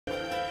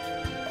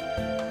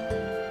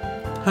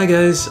Hi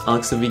guys,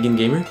 Alex the Vegan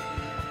Gamer.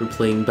 We're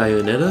playing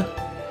Bayonetta,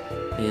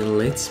 and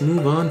let's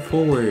move on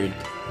forward.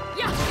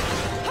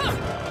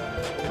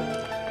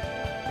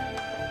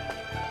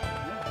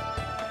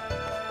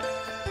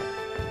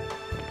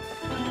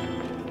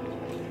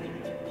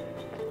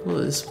 Well,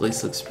 this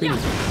place looks pretty.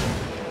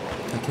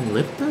 I can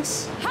lift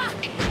this?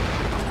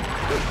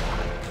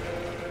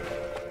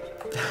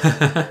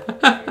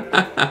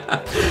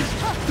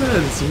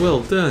 That's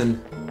well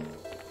done.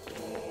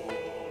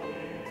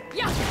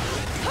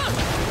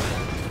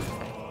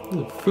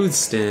 Ooh, food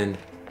stand.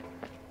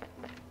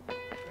 I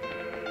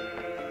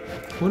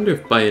wonder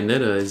if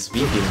Bayonetta is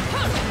vegan.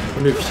 I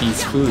wonder if she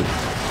eats food.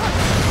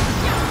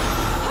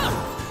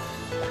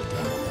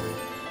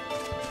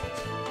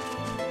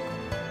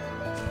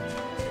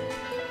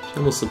 She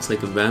almost looks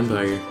like a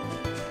vampire.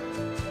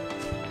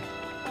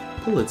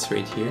 Bullets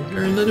right here.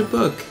 Or another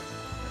book.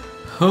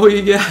 Oh,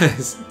 you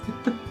guys!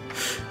 I'm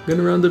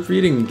gonna round up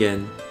reading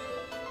again.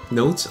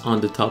 Notes on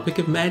the topic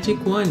of Magic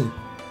 1.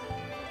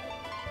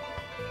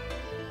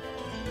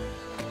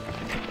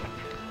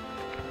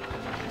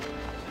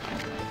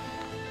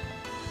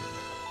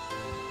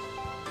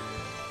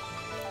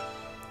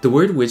 The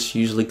word witch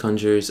usually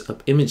conjures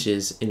up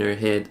images in our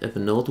head of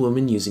an old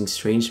woman using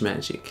strange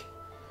magic.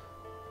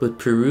 But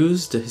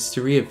peruse the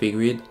history of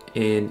Vigrid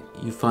and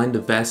you find a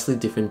vastly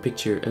different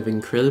picture of an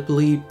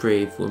incredibly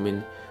brave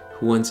woman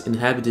who once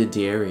inhabited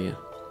the area.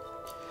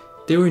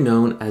 They were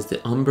known as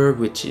the Umber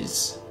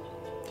Witches.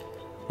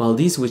 While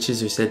these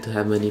witches are said to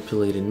have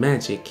manipulated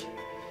magic,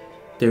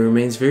 there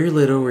remains very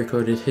little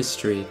recorded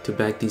history to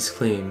back these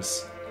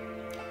claims.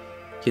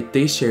 Yet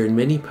they shared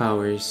many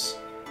powers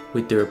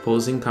with their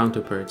opposing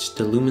counterparts,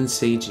 the Lumen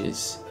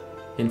Sages,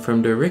 and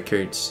from their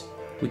records,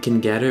 we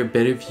can gather a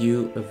better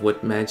view of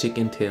what magic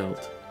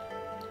entailed.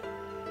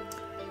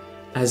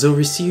 As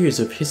overseers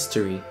of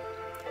history,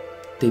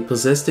 they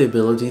possess the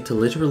ability to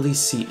literally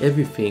see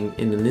everything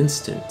in an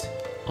instant,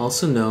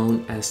 also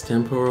known as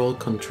temporal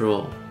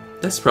control.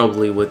 That's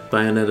probably what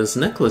Bayonetta's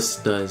necklace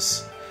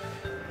does.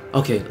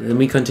 Okay, let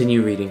me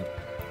continue reading.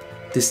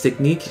 This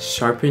technique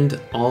sharpened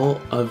all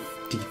of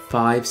the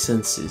 5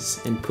 senses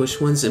and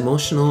push one's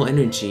emotional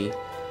energy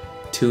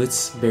to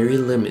its very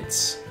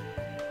limits.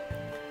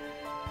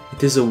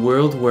 It is a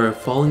world where a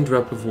falling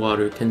drop of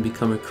water can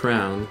become a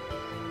crown,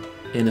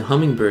 and a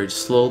hummingbird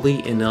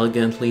slowly and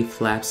elegantly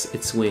flaps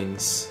its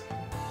wings.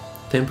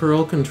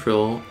 Temporal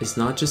control is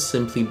not just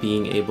simply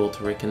being able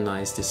to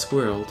recognize this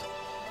world,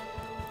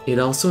 it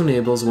also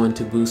enables one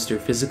to boost their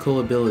physical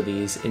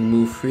abilities and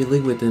move freely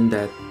within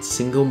that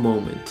single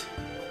moment.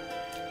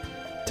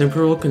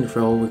 Temporal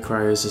control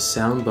requires a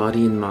sound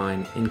body and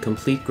mind and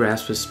complete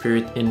grasp of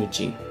spirit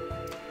energy.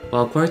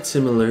 While quite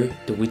similar,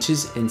 the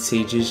witches and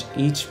sages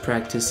each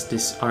practice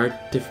this art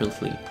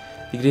differently,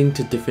 leading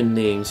to different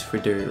names for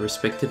their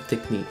respective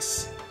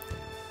techniques.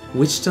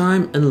 Witch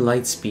time and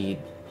light speed.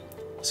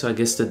 So I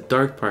guess the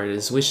dark part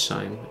is witch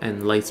time,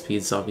 and light speed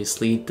is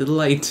obviously the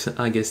light,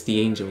 I guess the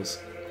angels.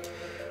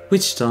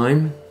 Witch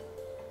time.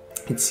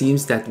 It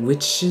seems that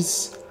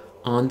witches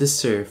on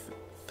this earth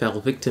fell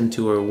victim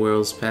to our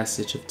world's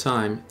passage of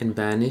time and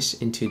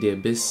vanished into the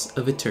abyss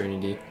of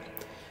eternity.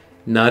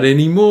 Not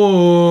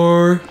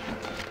anymore!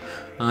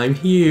 I'm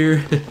here,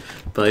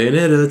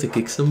 Bayonetta, to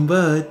kick some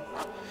butt.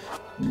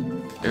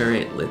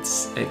 Alright,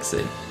 let's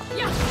exit.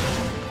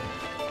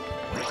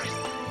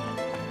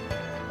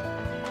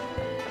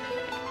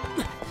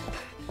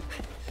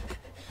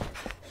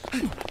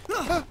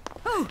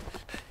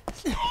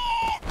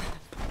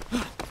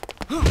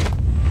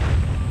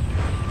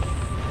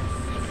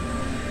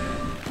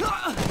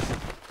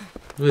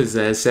 What is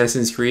that,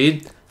 Assassin's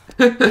Creed?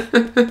 It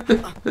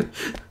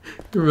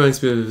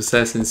reminds me of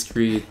Assassin's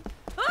Creed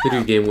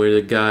video game where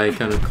the guy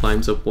kind of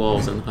climbs up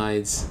walls and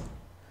hides.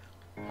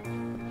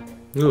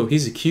 Oh,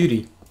 he's a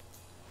cutie.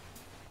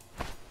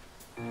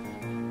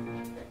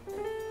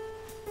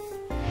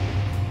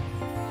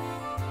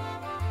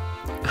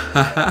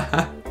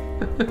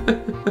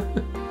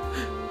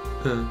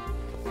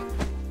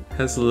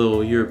 Has a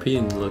little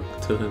European look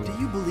to him. Do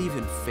you believe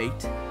in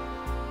fate?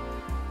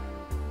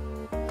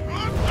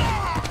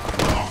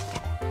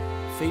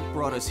 Fate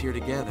brought us here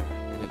together,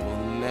 and it will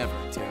never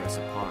tear us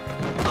apart.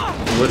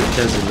 What a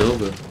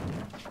Casanova.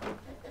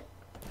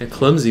 A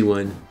clumsy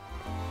one.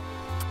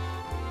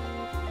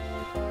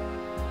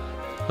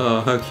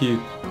 Oh, how cute.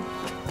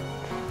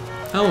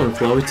 I want a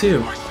flower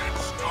too.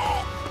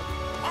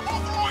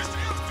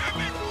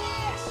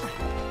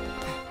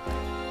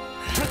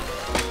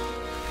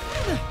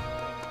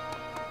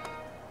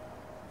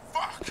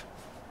 Fuck!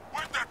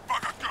 Where'd that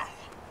bugger go?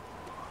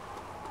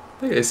 I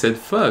think I said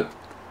fuck.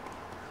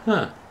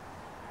 Huh.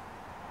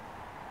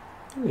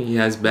 He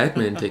has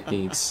Batman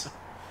techniques.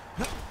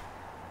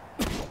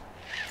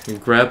 You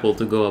grapple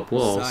to go up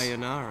walls.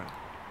 Sayonara.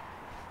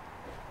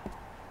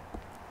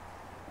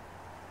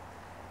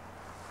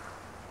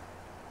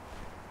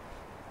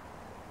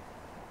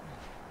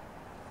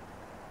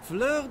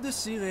 Fleur de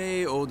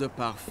ciré eau de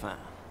parfum.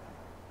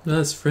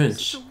 That's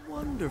French. It's a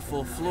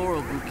wonderful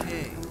floral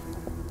bouquet.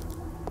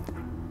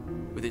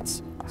 With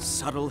its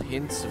Subtle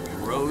hints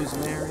of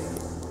rosemary.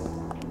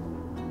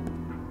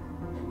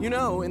 You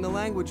know, in the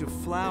language of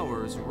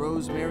flowers,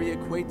 rosemary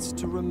equates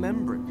to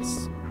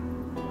remembrance.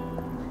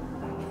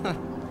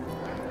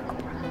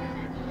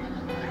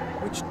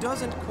 Which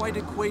doesn't quite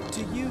equate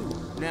to you,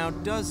 now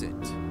does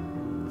it?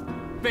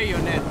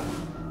 Bayonetta.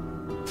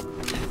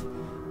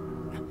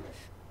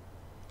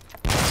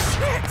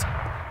 Shit!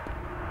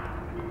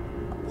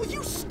 Will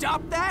you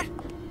stop that?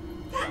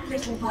 That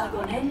little bug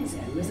on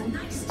Enzo was a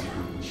nice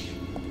touch.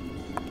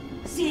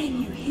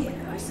 Seeing you here,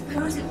 I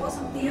suppose it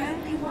wasn't the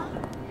only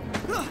one.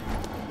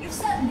 You've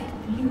certainly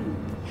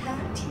bloomed,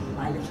 haven't you,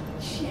 my little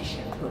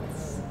Cheshire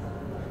puss?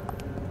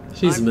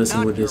 She's I'm messing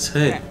not with your his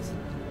head. pet.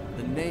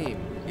 The name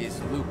is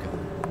Luca.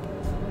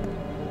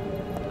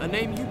 A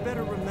name you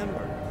better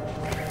remember.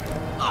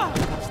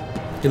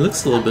 He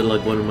looks a little bit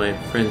like one of my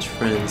French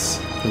friends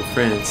from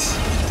France.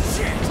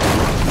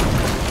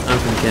 I'm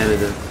from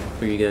Canada,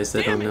 for you guys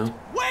that don't know.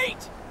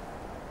 Wait!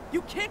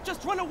 You can't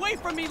just run away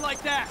from me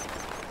like that!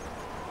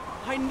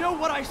 I know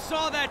what I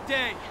saw that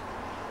day!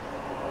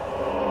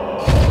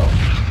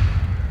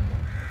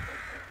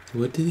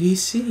 What did he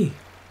see?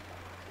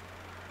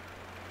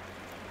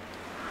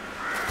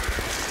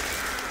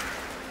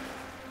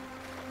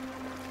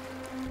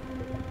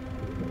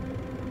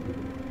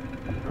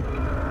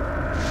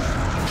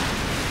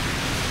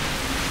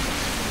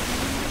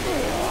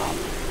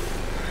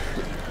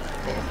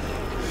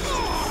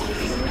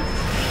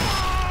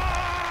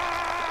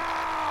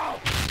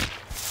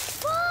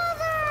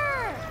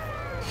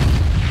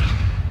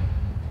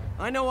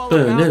 I know all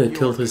about Bayonetta your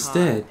killed his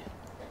kind. dad.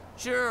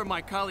 Sure,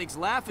 my colleagues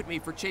laugh at me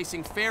for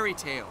chasing fairy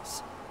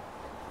tales,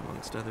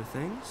 amongst other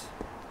things.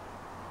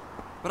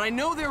 But I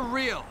know they're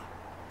real.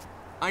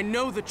 I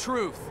know the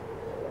truth.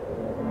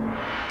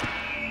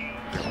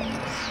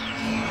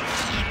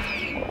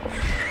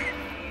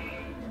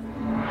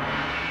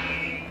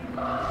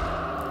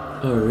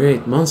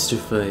 Alright, monster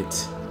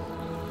fight.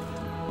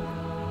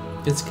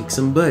 Let's kick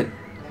some butt.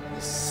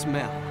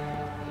 Smell.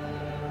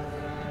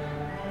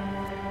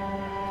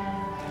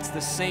 It's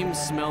the same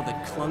smell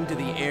that clung to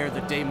the air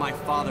the day my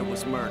father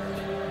was murdered.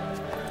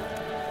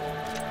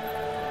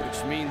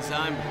 Which means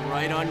I'm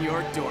right on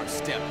your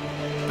doorstep,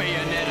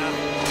 Bayonetta.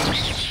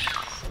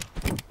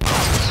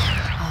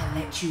 I'll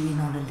let you in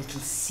on a little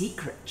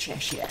secret,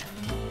 Cheshire.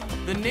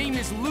 The name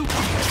is Luca.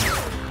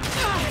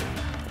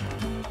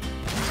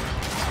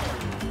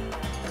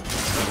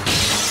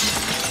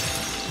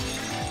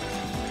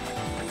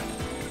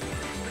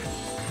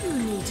 You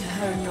need to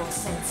hone your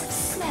sense of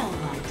smell,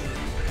 my dear.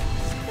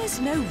 There's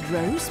no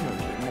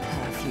rosemary in the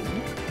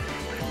perfume.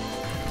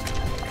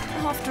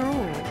 After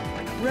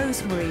all,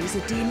 rosemary is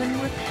a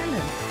demon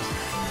repellent.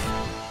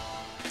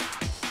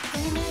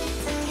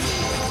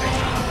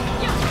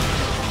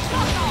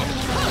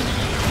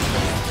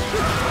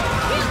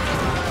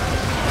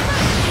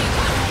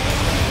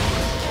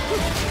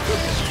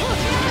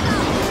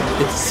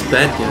 It's a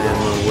bad guy on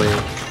my way.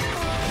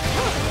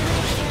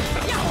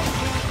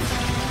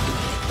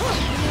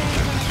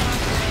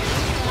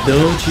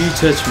 Don't you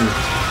touch me.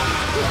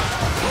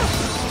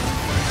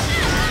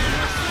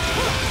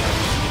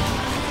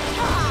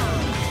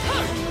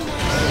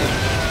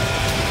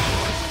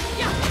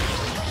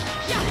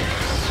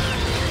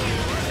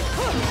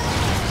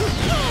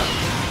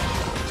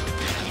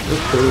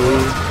 I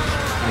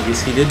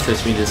guess he did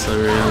touch me this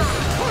time around.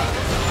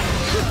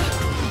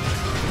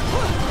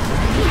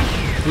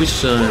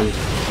 Which time?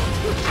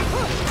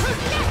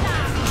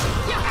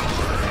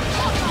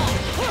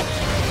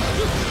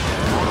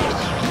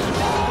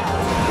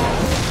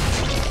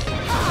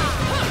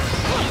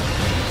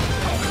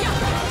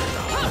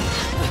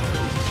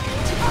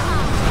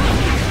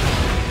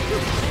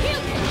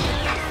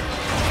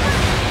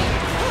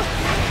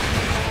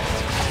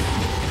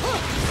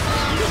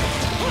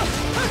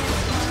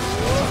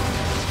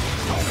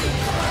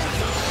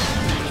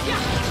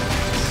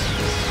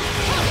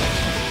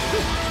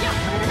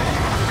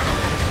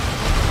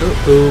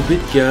 Uh-oh,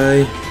 big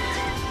guy.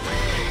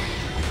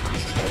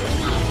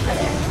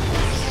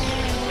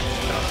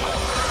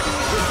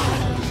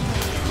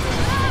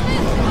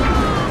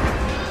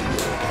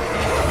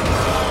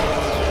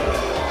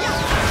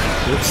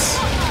 Oops.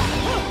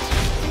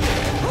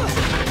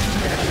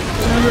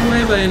 Out of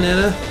my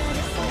Bayonetta.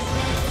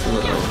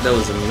 Uh-oh, that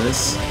was a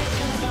miss.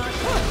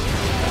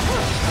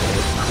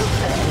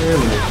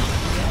 Damn it.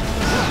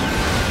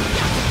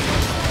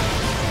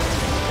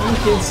 I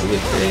can't see a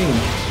thing.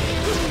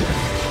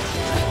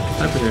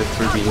 I prepared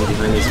for being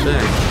behind his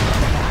back.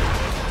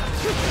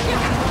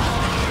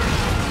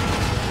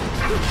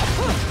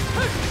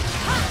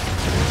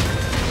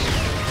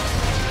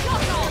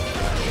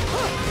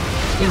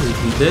 Isn't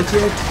he dead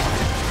yet?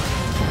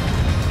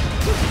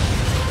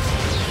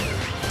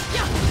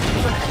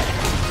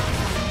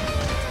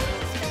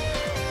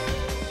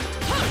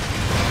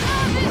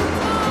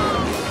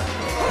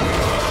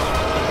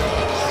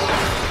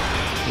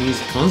 He needs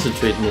to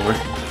concentrate more.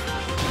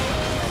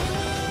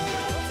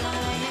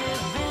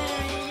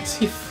 Is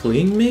he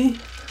fleeing me?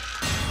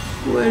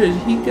 Where did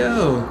he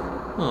go?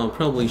 Oh,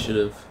 probably should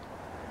have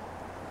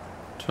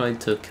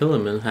Tried to kill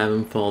him and have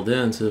him fall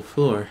down to the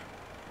floor.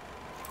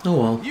 Oh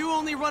well. You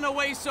only run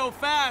away so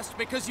fast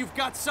because you've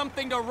got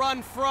something to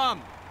run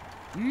from.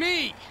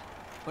 Me!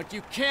 But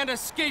you can't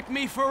escape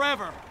me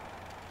forever.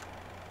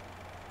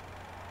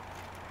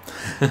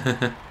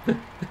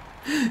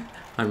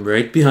 I'm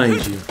right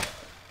behind you.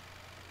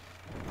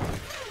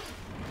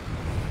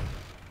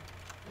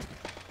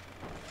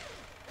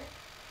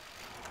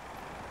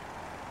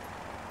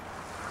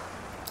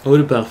 Eau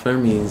de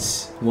parfum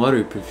means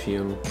water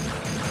perfume.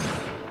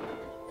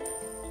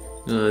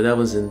 That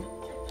wasn't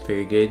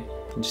very good.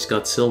 I just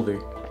got silver.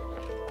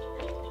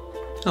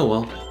 Oh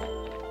well.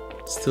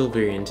 Still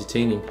very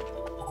entertaining.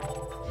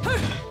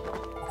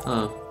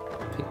 Oh,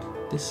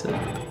 pick this up.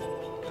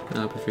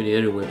 No, I prefer the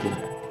other weapon.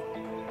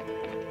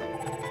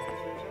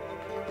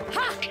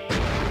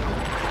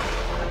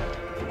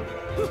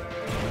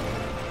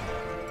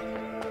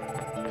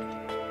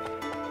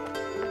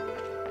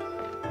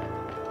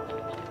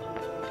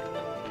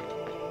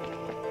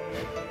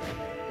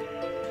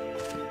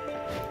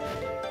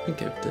 I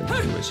think I've done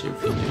pretty much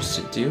everything there's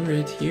to do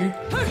right here.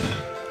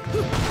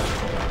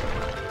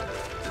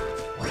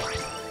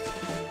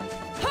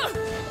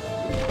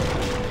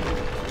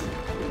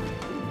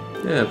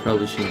 Yeah, I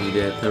probably shouldn't do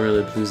that. I'm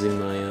really losing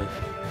my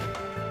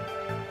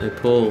my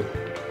pole.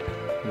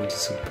 I'm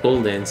just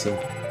pole dancing.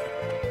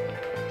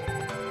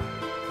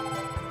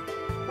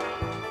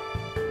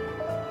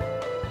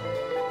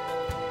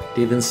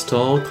 They've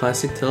installed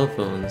classic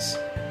telephones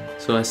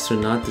so as to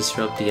not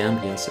disrupt the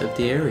ambience of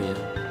the area.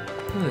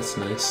 Oh, that's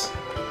nice.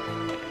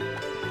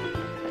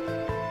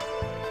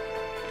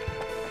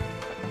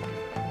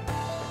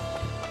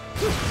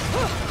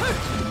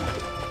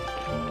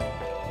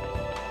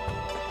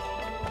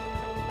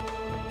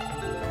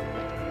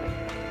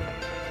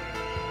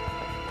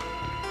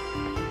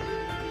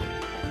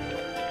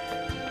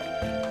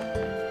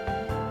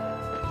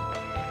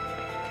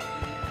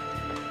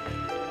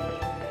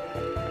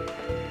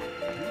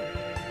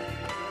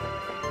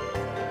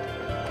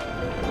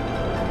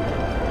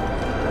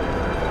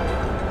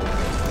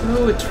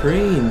 Oh, a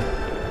train!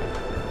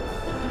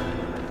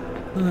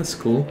 Oh, that's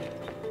cool.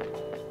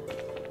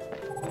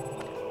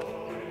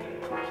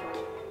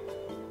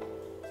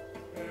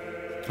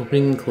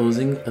 Opening and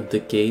closing of the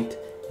gate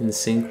in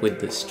sync with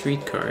the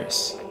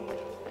streetcars.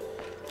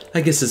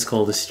 I guess it's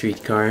called a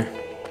streetcar.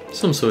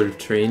 Some sort of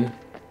train.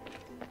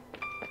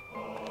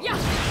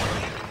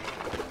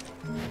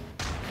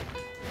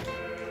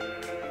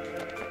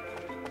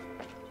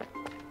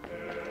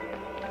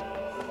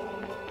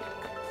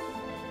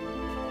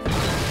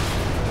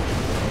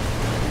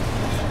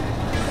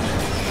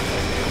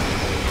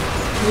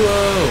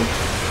 Whoa!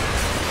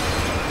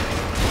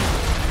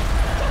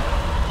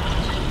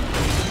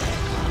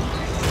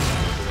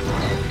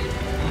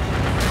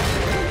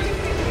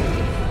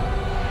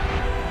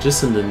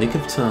 Just in the nick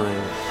of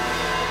time.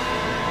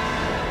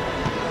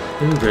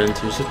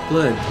 Inventors of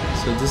blood.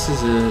 So this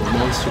is a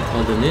monster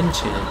called an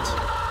enchant.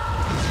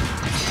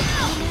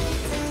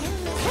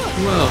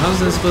 Whoa,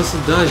 how's I supposed to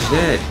dodge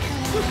that?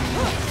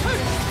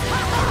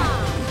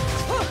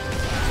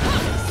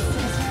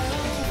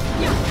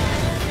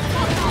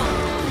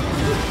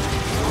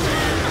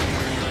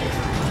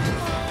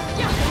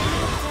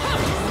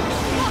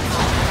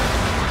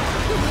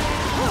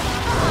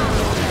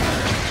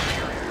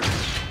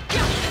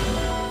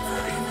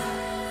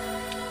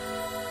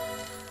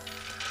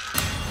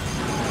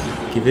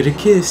 Give it a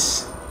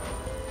kiss.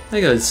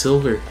 I got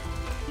silver.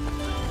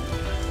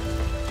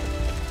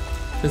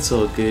 It's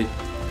all good.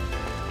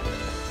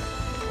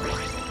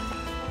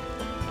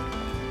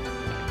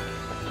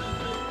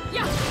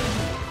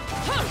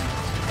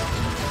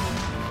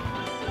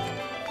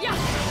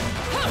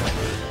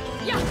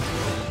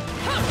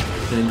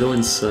 Can I go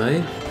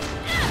inside?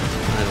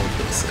 I don't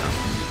think so.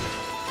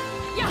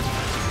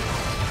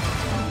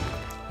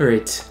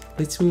 Alright,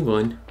 let's move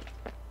on.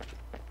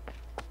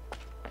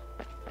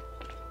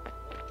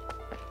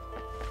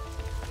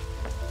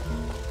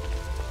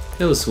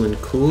 That was one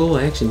cool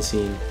action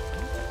scene.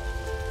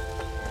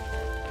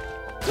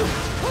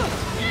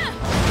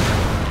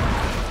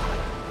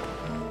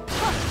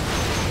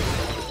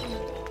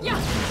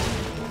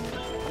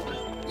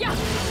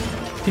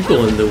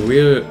 People in the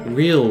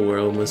real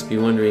world must be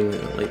wondering,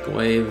 like,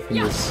 why everything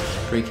is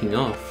breaking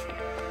off.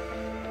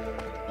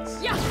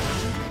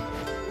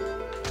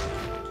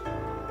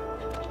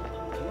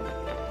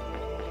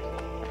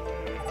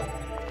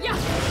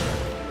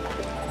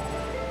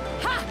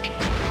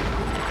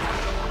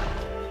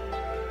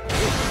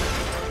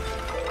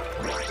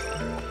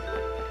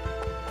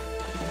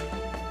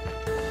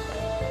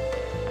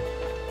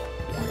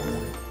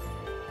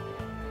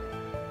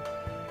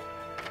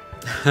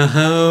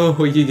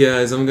 Oh, you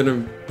guys, I'm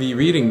gonna be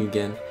reading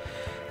again.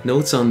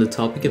 Notes on the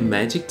topic of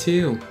magic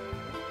too.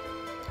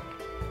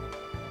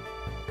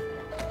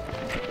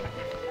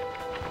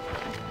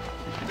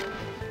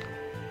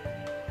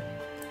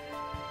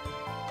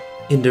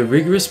 In the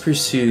rigorous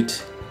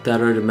pursuit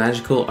that are the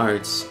magical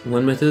arts,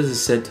 one method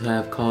is said to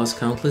have caused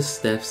countless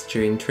deaths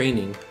during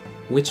training,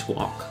 witch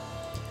walk.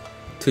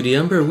 To the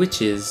Umber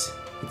witches,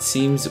 it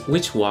seems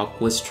Witch Walk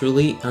was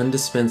truly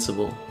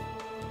indispensable.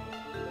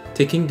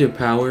 Taking their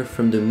power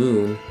from the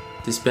moon,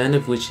 this band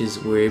of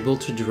witches were able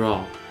to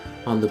draw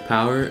on the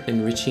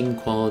power-enriching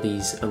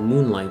qualities of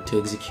moonlight to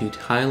execute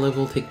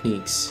high-level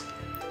techniques.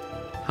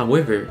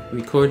 However,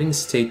 recordings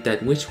state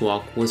that Witch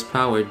Walk was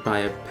powered by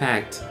a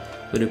pact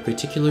with a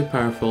particularly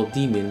powerful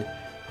demon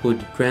who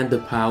would grant the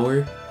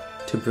power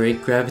to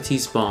break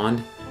gravity's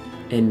bond,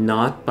 and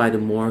not by the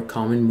more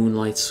common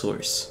moonlight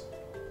source.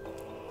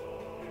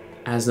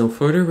 As no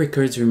further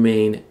records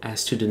remain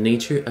as to the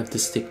nature of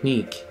this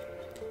technique,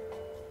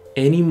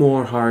 any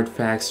more hard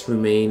facts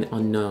remain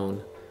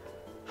unknown.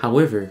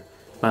 However,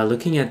 by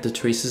looking at the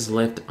traces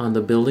left on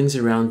the buildings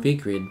around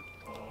Vigrid,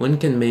 one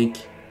can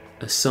make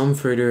some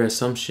further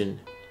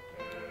assumption.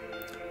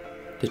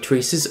 The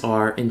traces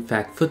are, in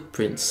fact,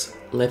 footprints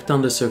left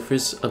on the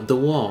surface of the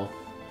wall.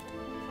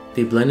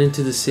 They blend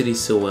into the city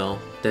so well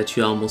that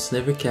you almost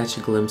never catch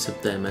a glimpse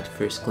of them at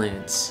first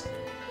glance.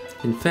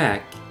 In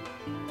fact,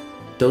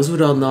 those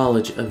without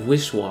knowledge of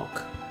Witch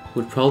Walk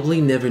would probably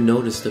never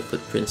notice the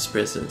footprints'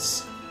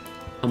 presence.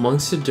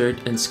 Amongst the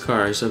dirt and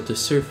scars of the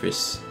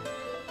surface,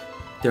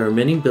 there are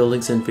many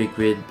buildings in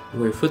Vigrid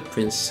where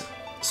footprints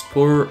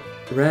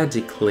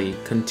sporadically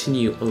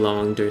continue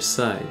along their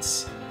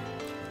sides.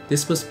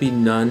 This must be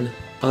none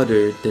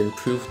other than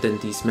proof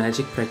that these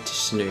magic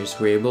practitioners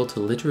were able to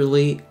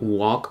literally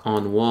walk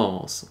on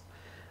walls.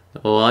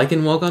 Oh, I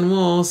can walk on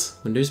walls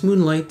when there's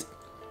moonlight.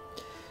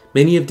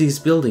 Many of these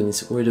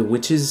buildings where the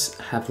witches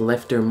have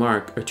left their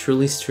mark are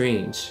truly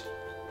strange.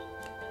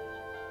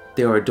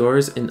 There are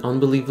doors in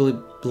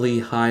unbelievably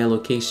high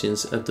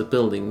locations of the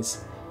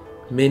buildings.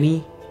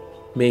 Many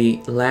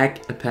may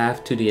lack a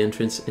path to the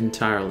entrance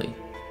entirely.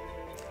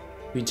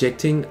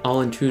 Rejecting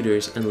all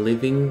intruders and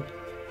living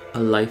a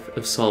life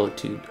of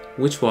solitude,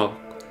 Witch Walk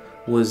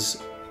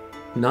was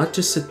not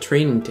just a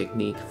training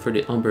technique for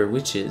the Umber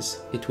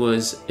witches, it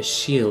was a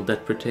shield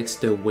that protects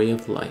their way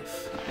of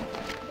life.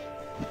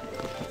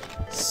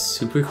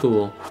 Super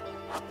cool.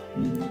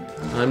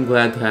 I'm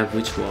glad to have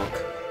Witch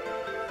Walk.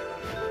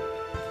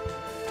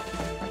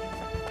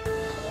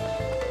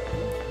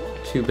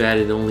 Too bad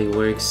it only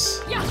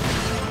works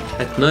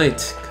at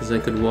night, because I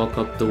could walk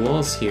up the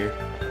walls here.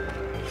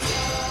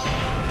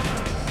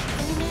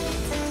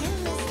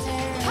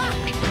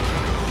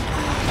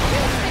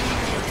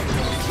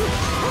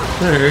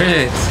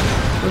 Alright,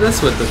 well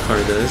that's what the car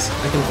does.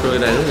 I can throw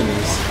it at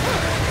enemies.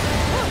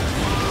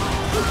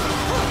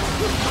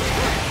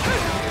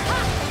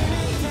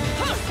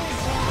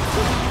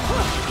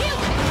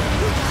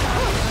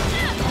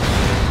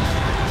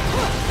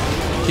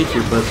 Kick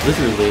your butt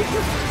literally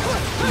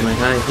with my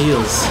high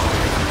heels.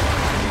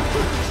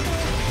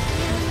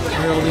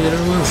 Where are all the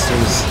other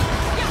monsters?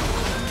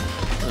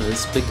 Oh,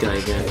 this big guy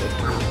again.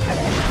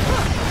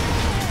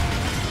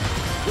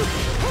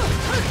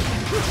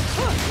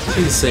 Is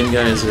he the same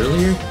guy as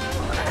earlier?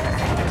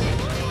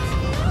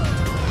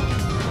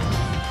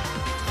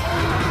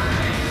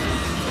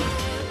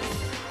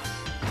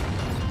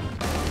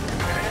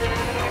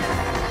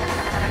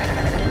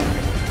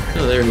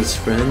 Oh, there's his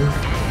friend.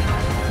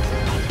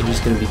 There's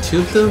gonna be two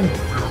of them?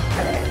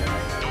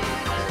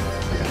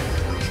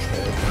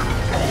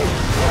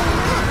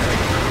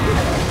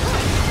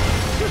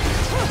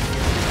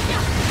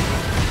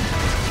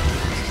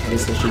 I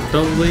guess I should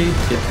probably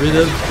get rid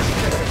of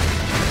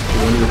the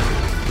one with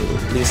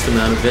the least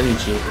amount of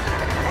energy.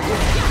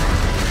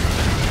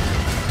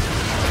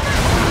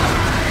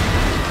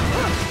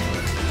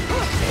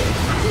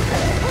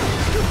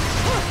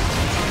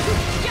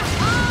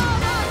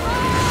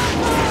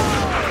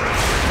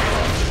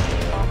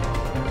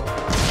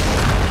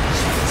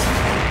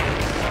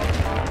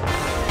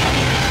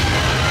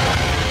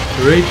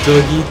 Great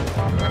doggy,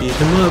 beat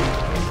him up.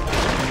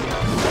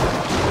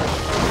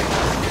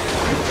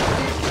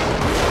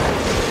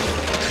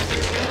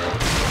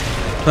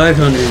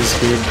 $500 is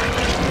good.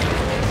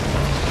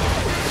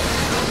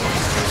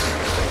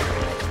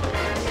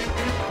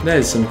 That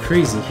is some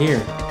crazy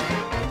here.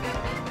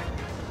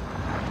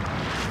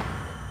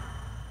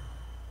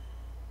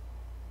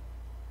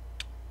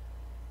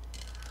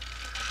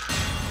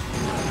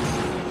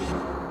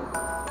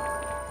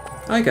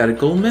 I got a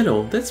gold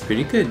medal. That's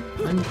pretty good.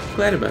 I'm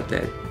glad about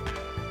that.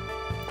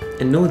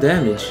 And no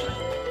damage.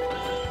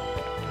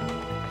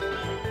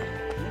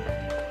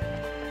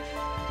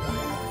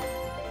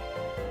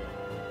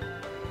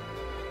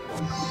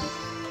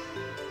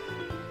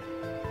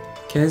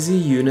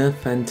 Kazi Yuna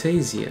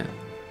Fantasia,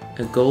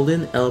 a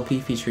golden LP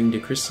featuring the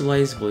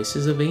crystallized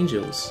voices of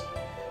angels.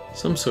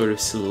 Some sort of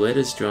silhouette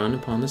is drawn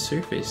upon the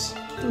surface.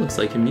 It looks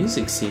like a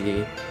music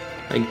CD,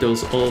 like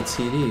those old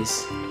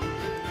CDs.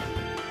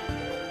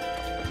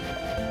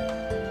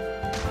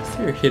 Is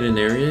there a hidden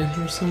area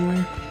here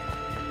somewhere?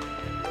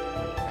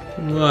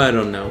 Well, I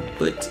don't know,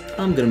 but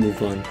I'm gonna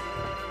move on.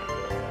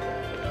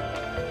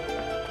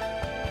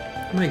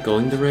 Am I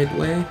going the right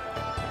way?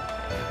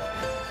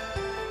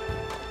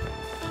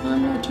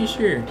 I'm not too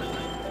sure.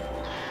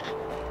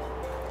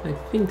 I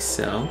think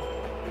so.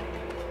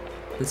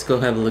 Let's go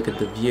have a look at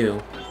the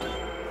view.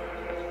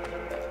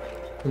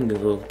 I'm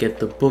gonna go get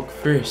the book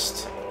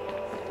first.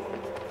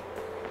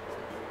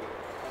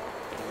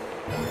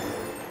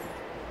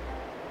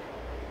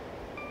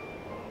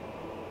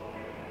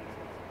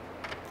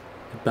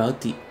 About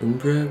the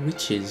Umbra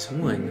Witches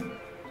 1.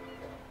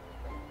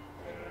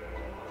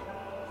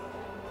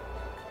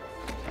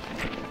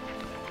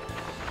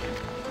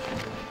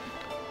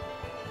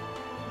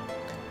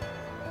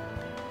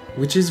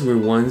 Witches were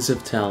ones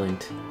of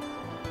talent.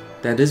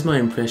 That is my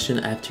impression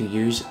after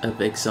years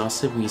of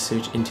exhaustive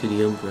research into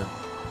the Umbra.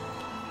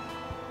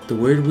 The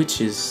word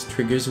witches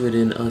triggers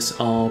within us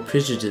all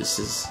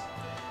prejudices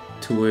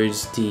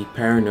towards the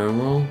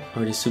paranormal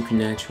or the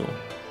supernatural.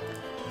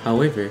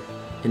 However,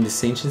 in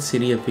this ancient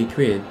city of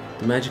Vigrid,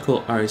 the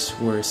magical arts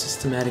were a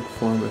systematic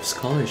form of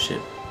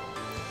scholarship.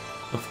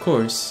 Of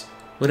course,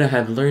 what I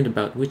have learned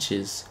about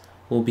witches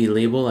will be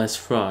labeled as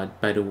fraud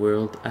by the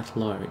world at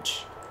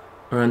large,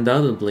 or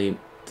undoubtedly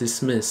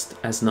dismissed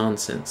as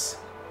nonsense.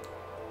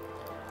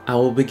 I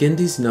will begin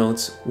these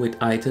notes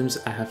with items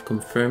I have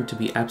confirmed to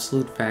be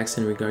absolute facts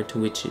in regard to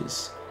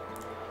witches.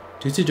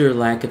 Due to their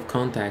lack of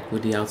contact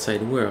with the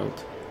outside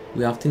world,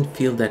 we often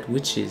feel that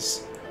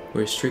witches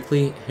were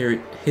strictly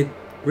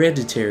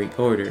hereditary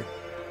order.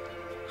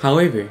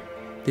 However,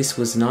 this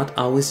was not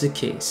always the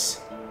case.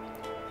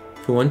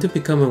 For one to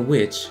become a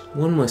witch,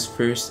 one must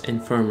first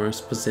and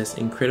foremost possess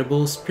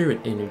incredible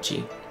spirit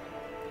energy.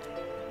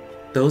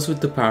 Those with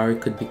the power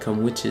could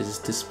become witches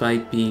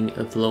despite being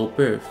of low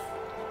birth,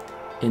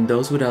 and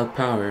those without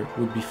power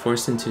would be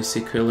forced into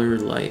secular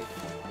life,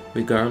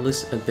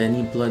 regardless of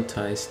any blood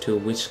ties to a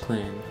witch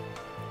clan.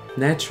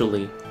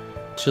 Naturally,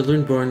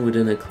 children born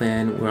within a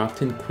clan were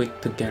often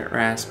quick to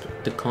grasp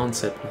the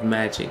concept of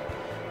magic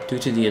due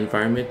to the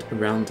environment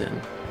around them,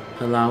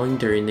 allowing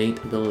their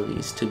innate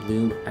abilities to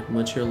bloom at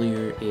much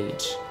earlier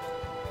age.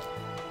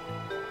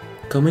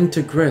 Coming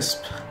to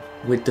grasp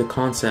with the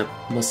concept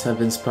must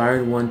have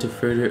inspired one to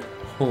further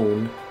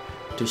hone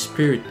their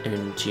spirit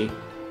energy.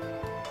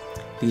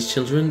 These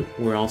children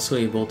were also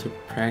able to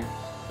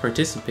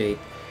participate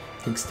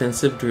in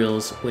extensive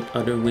drills with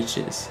other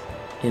witches,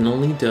 and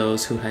only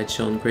those who had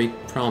shown great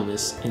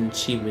promise and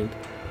achievement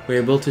were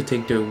able to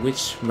take their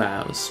witch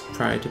vows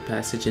prior to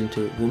passage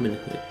into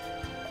womanhood.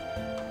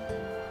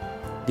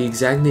 The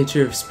exact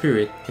nature of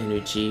spirit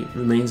energy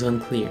remains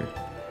unclear,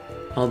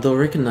 although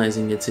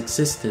recognizing its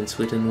existence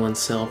within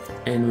oneself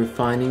and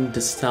refining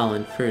this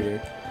talent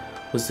further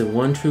was the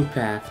one true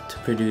path to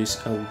produce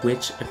a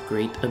witch of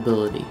great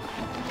ability.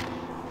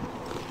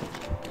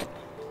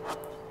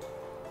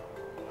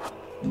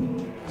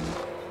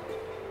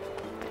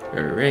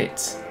 Alright.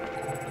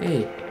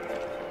 Hey.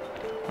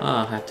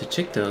 I'll have to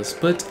check those,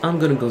 but I'm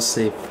gonna go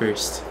save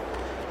first.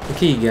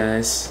 Okay, you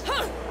guys.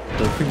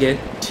 Don't forget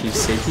to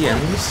save the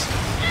animals,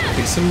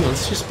 kick some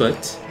monsters'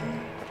 butt,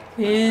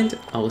 and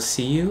I will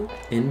see you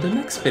in the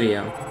next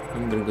video.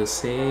 I'm gonna go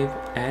save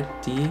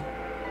at the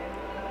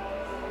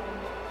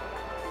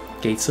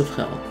Gates of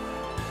Hell.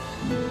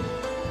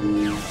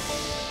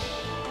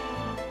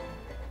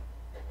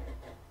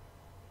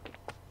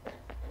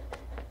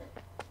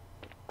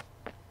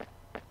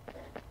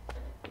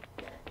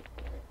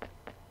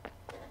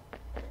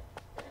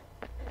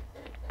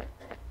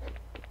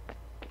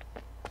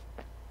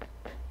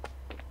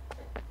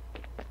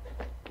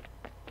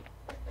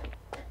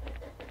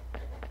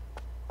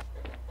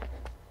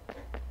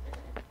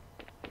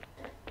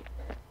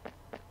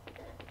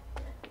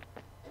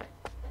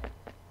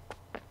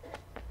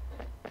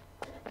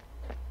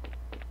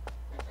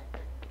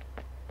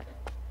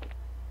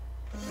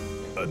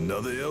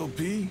 Another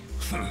LP?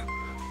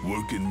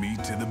 Working me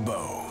to the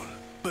bone.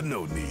 But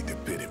no need to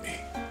pity me.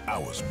 I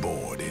was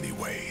bored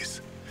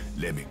anyways.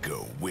 Let me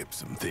go whip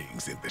some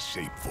things into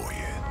shape for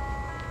you.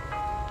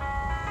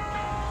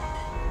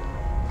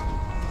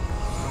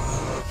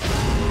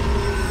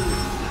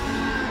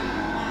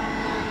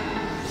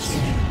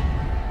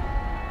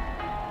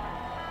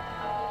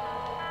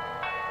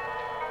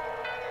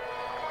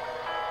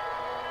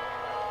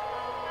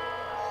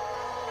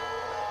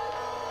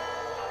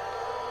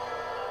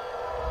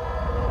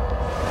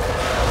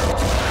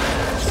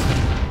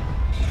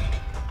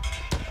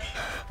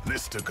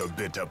 This took a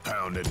bit of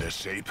pounding to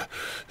shape,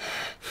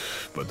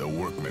 but the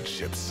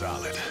workmanship's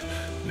solid.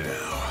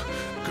 Now,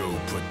 go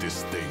put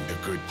this thing to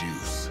good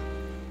use.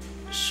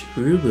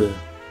 Shruba.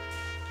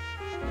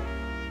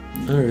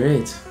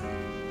 Alright.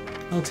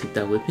 I'll take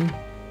that whipping.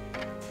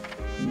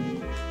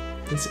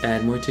 Let's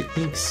add more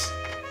techniques.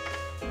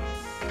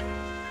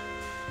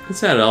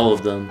 Let's add all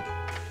of them.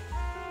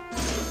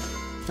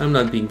 I'm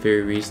not being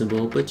very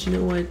reasonable, but you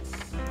know what?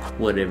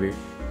 Whatever.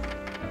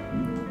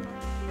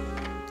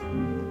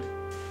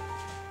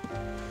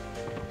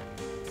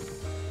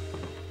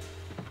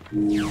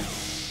 Yeah.